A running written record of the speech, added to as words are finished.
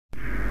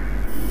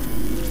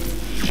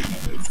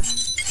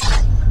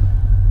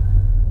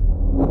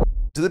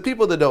To the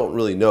people that don't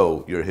really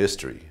know your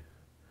history,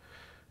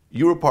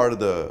 you were part of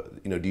the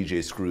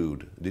DJ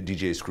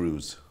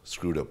Screw's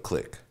Screwed Up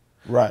Clique.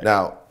 Right.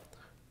 Now,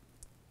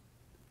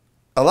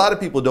 a lot of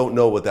people don't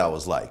know what that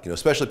was like,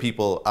 especially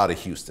people out of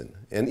Houston.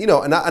 And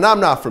and I'm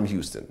not from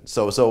Houston,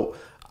 so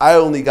I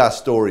only got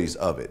stories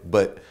of it.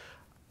 But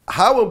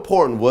how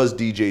important was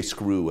DJ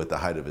Screw at the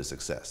height of his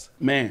success?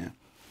 Man,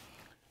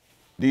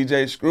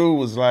 DJ Screw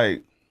was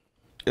like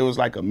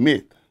a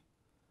myth.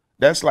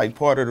 That's like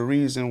part of the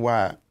reason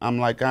why I'm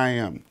like I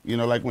am.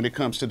 Like when it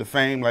comes to the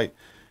fame, like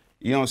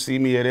you don't see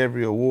me at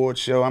every award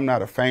show. I'm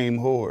not a fame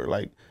whore.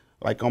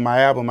 Like on my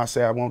album, I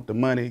say I want the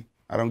money.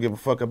 I don't give a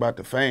fuck about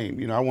the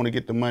fame. I want to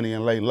get the money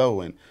and lay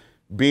low. And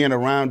being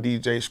around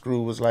DJ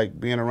Screw was like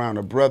being around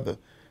a brother.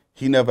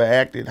 He never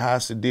acted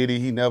Hasa Diddy.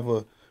 He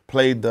never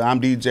played the I'm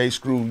DJ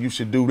Screw, you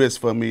should do this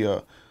for me,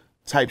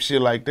 type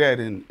shit like that.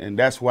 And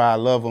that's why I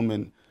love him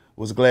and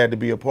was glad to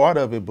be a part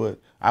of it. But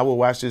I would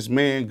watch this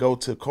man go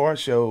to car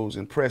shows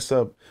and press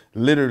up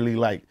literally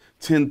like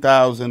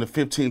 10,000 to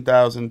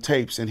 15,000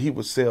 tapes, and he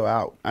would sell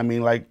out. I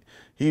mean, like,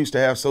 he used to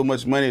have so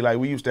much money, like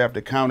we used to have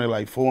to count it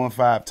like 4 and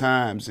 5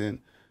 times. And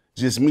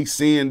just me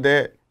seeing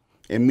that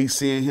and me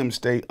seeing him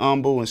stay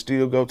humble and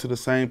still go to the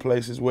same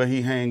places where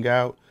he hang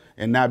out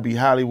and not be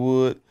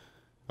Hollywood,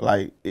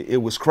 like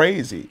it was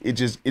crazy. It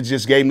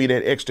just gave me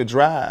that extra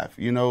drive,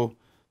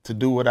 to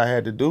do what I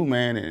had to do,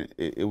 man. And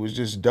it was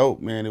just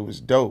dope, man. It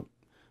was dope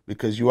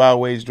because you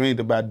always dreamed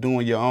about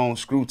doing your own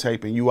screw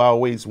tape, and you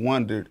always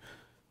wondered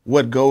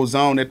what goes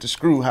on at the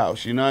screw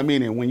house, you know what I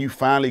mean? And when you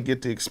finally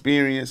get to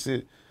experience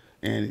it,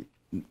 and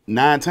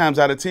 9 times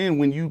out of 10,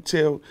 when you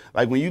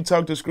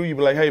talk to Screw, you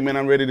be like, hey man,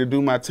 I'm ready to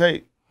do my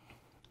tape.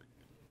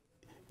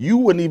 You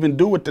wouldn't even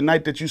do it the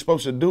night that you're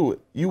supposed to do it.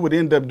 You would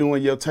end up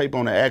doing your tape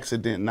on an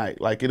accident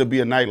night. Like it'll be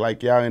a night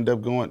like y'all end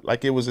up going,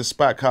 like it was a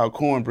spot called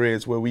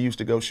Cornbreads where we used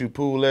to go shoot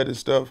pool at and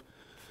stuff.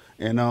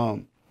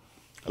 And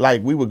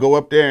like we would go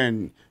up there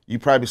and you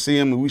probably see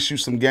him and we shoot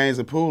some games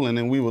of pool, and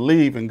then we would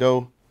leave and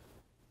go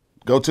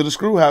to the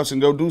Screw house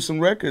and go do some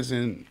records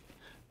and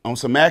on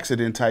some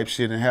accident type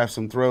shit and have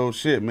some throw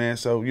shit, man.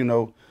 So,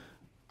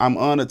 I'm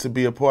honored to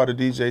be a part of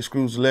DJ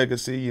Screw's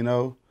legacy,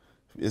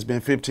 It's been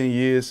 15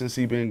 years since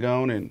he been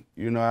gone, and,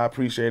 I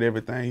appreciate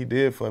everything he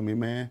did for me,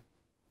 man.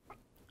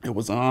 It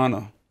was an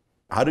honor.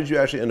 How did you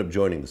actually end up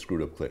joining the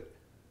Screwed Up Clique?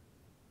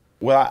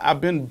 Well, I've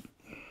been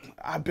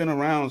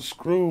around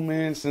Screw,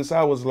 man, since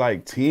I was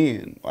like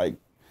 10, like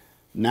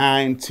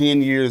 9,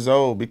 10 years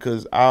old,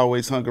 because I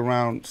always hung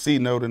around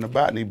C-Note and the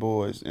Botany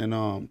Boys.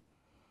 And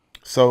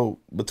so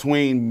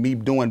between me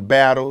doing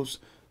battles,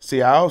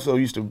 see, I also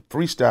used to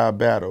freestyle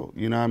battle,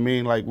 you know what I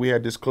mean? Like we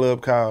had this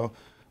club called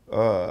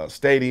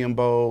Stadium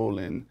Bowl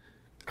and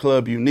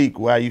Club Unique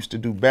where I used to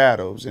do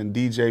battles, and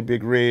DJ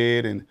Big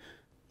Red and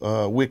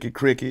Wicked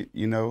Cricket,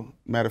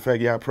 Matter of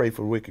fact, y'all pray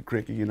for Wicked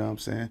Cricket, you know what I'm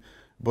saying?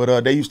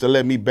 But they used to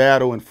let me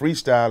battle and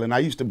freestyle, and I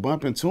used to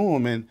bump into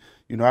them. And,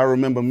 I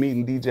remember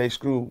meeting DJ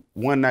Screw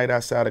one night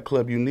outside of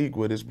Club Unique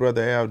with his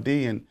brother LD,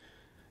 and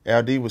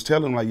LD was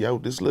telling him like, yo,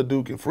 this little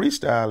dude can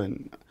freestyle.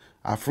 And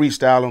I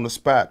freestyle on the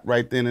spot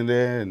right then and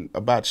there, and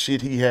about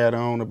shit he had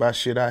on, about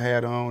shit I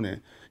had on.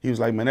 And he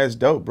was like, man, that's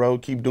dope, bro.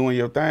 Keep doing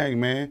your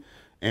thing, man.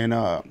 And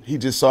he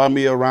just saw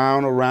me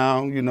around,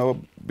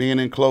 being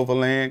in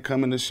Cloverland,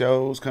 coming to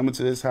shows, coming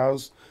to his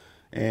house.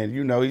 And,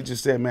 he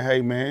just said, man,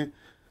 hey, man,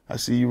 I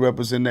see you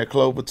represent that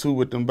Clover too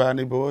with them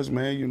Botany Boys,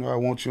 man. I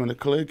want you in the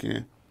clique.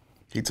 And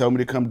he told me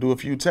to come do a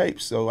few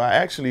tapes. So I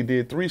actually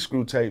did 3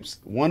 Screw tapes.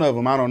 One of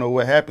them, I don't know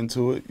what happened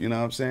to it, you know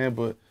what I'm saying?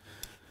 But,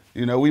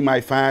 we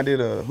might find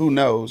it, who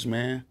knows,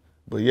 man.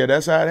 But yeah,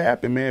 that's how it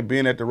happened, man.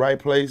 Being at the right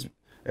place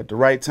at the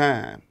right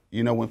time.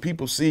 When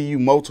people see you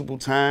multiple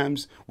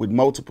times with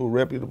multiple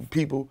reputable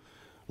people,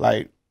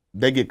 like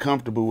they get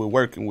comfortable with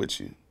working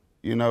with you.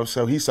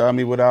 So he saw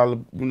me with all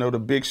the, the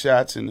big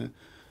shots and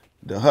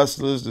the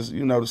hustlers,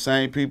 the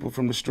same people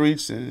from the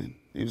streets, and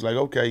he was like,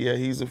 okay, yeah,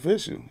 he's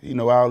official.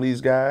 All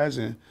these guys,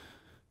 and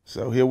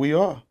so here we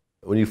are.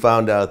 When you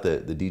found out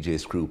that the DJ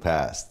Screw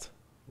passed,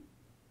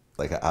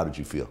 like, how did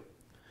you feel?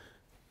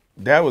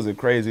 That was a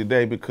crazy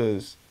day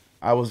because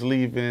I was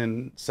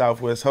leaving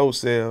Southwest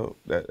Wholesale.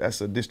 That's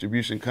a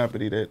distribution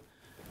company that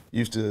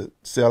used to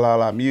sell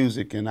all our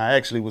music, and I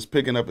actually was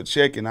picking up a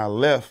check and I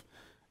left.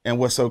 And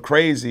what's so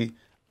crazy,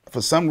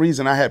 for some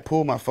reason I had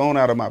pulled my phone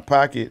out of my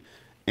pocket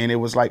and it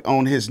was like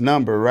on his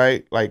number,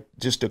 right? Like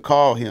just to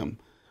call him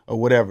or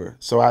whatever.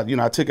 So I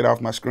took it off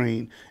my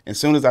screen. And as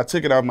soon as I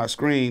took it off my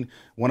screen,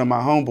 one of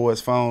my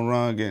homeboys' phone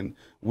rung and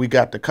we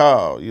got the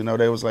call.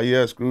 They was like,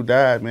 yeah, Screw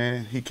died,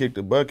 man. He kicked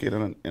the bucket.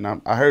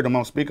 And I heard him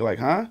on speaker like,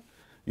 huh?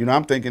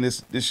 I'm thinking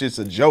this shit's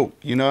a joke,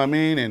 you know what I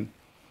mean? And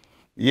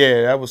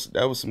yeah, that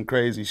was some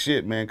crazy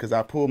shit, man, because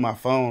I pulled my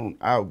phone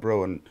out,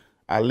 bro, and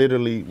I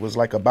literally was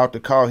like about to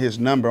call his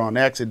number on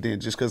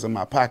accident just because of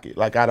my pocket.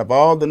 Like out of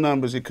all the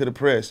numbers it could have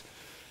pressed.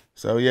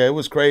 So yeah, it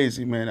was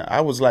crazy, man. I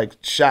was like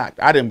shocked.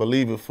 I didn't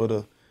believe it for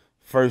the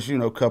first,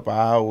 couple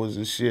hours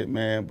and shit,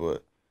 man.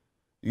 But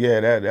yeah,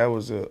 that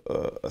was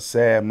a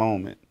sad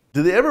moment.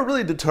 Did they ever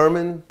really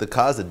determine the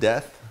cause of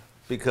death?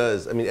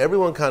 Because I mean,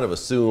 everyone kind of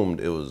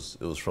assumed it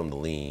was from the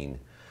lean,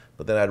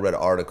 but then I'd read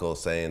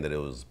articles saying that it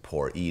was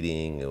poor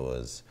eating, it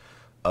was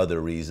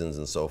other reasons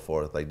and so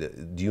forth. Like,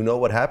 do you know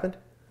what happened?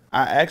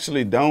 I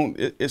actually don't.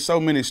 It's so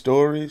many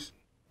stories,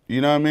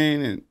 you know what I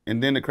mean?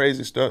 And then the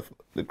crazy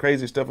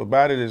stuff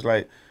about it is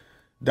like,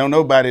 don't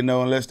nobody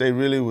know unless they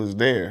really was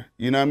there.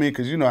 You know what I mean?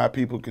 Because you know how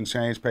people can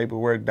change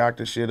paperwork,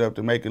 doctor shit up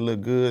to make it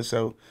look good.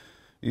 So,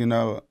 you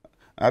know,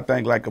 I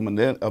think like a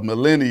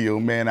millennial,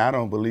 man, I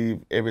don't believe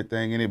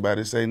everything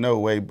anybody say, no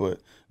way. But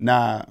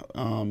nah,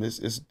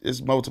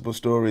 it's multiple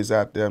stories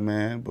out there,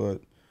 man,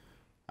 but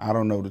I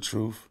don't know the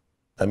truth.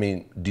 I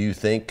mean, do you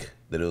think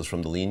that it was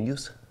from the lean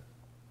use?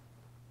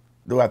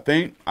 Do I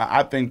think?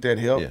 I think that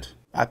helped.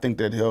 Yeah. I think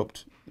that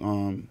helped.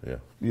 Yeah.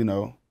 You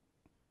know,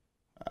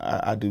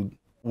 I do.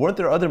 Weren't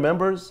there other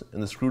members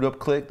in the Screwed Up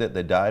Clique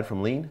that died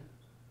from lean?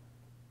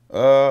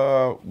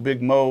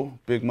 Big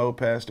Mo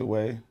passed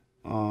away.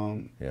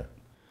 Yeah.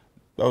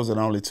 Those are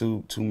the only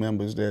two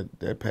members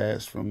that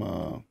passed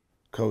from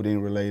codeine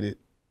related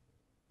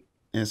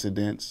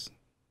incidents.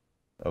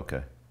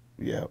 Okay.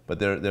 Yeah. But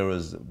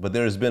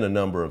there's been a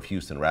number of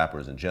Houston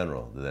rappers in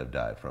general that have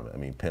died from it. I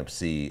mean, Pimp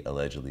C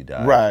allegedly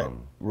died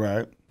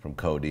from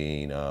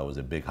codeine. Was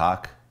it Big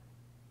Hawk?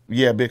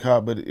 Yeah, Big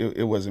Hawk, but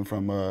it wasn't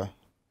from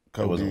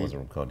codeine. It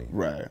wasn't from codeine.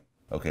 Right.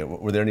 Okay.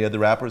 Were there any other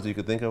rappers that you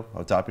could think of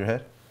on top of your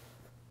head?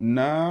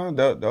 No,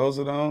 those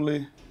are the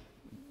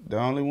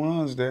only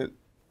ones that.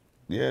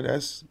 Yeah,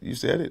 you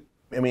said it.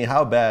 I mean,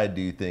 how bad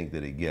do you think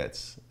that it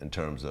gets in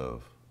terms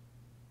of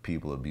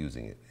people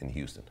abusing it in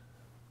Houston?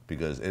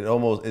 Because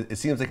it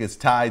seems like it's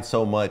tied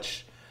so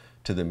much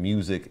to the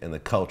music and the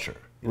culture.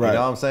 Right. You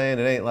know what I'm saying?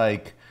 It ain't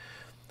like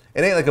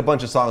a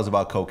bunch of songs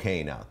about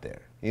cocaine out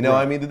there. You know,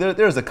 right. I mean,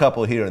 there's a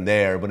couple here and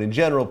there, but in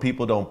general,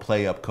 people don't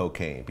play up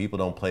cocaine. People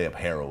don't play up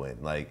heroin.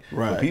 Like,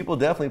 right. But people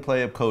definitely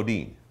play up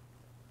codeine.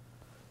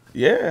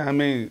 Yeah, I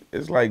mean,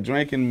 it's like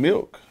drinking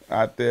milk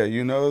out there,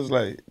 you know? It's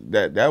like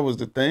that was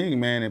the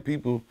thing, man. And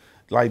people,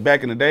 like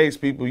back in the days,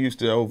 people used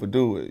to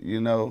overdo it, you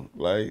know?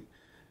 Like,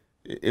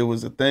 it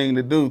was a thing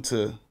to do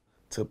to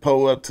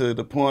pull up to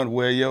the point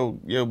where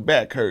your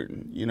back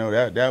hurting. You know,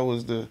 that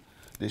was the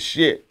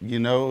shit, you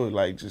know?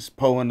 Like just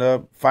pulling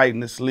up,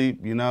 fighting to sleep,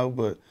 you know?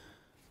 But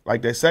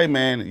like they say,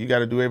 man, you got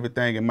to do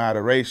everything in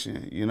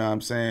moderation, you know what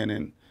I'm saying?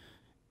 And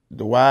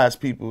the wise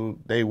people,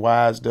 they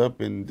wised up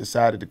and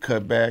decided to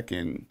cut back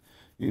and,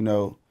 you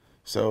know,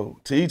 so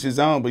to each his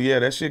own. But yeah,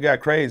 that shit got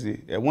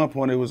crazy. At one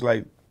point it was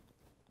like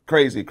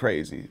crazy.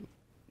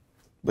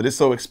 But it's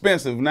so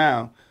expensive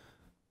now.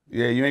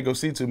 Yeah, you ain't gonna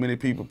see too many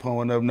people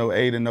pulling up no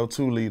 8 and no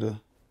 2 liter,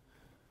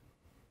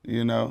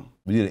 you know?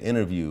 We did an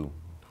interview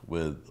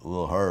with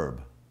Lil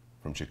Herb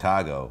from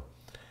Chicago,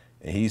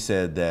 and he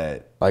said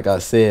that... Like I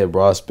said,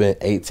 bro, I spent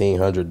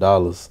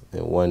 $1,800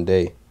 in one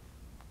day.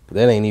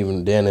 That ain't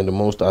even down in the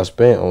most I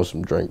spent on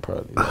some drink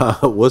probably.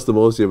 What's the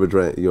most you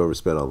ever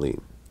spent on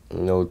lean?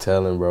 No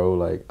telling, bro.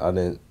 Like I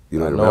didn't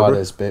remember? I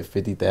done spent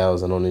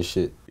 $50,000 on this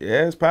shit.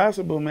 Yeah, it's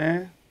possible,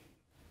 man.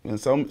 And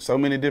so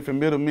many different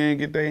middlemen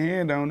get their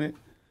hand on it.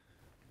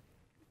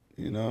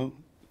 You know?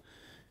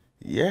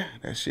 Yeah,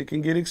 that shit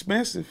can get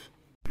expensive.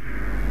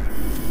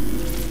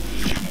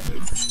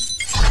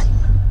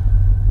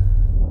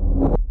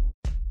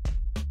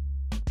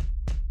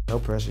 No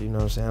pressure, you know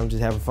what I'm saying? I'm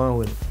just having fun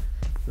with it.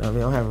 You know what I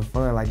mean? I'm having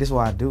fun. Like, this is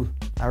what I do.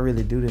 I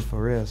really do this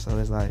for real. So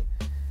it's like,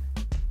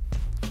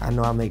 I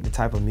know I make the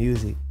type of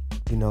music,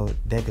 you know,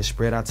 that could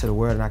spread out to the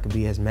world and I could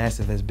be as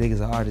massive, as big as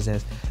an artist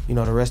as, you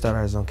know, the rest of the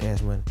artists on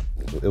Cash Money.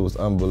 It was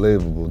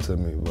unbelievable to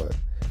me, but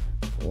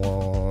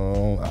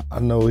I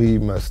know he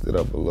messed it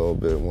up a little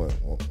bit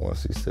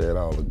once he said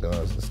all the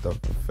guns and stuff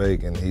were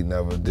fake and he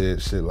never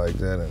did shit like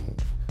that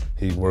and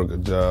he worked a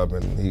job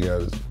and he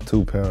got his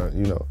 2 parents,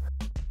 you know.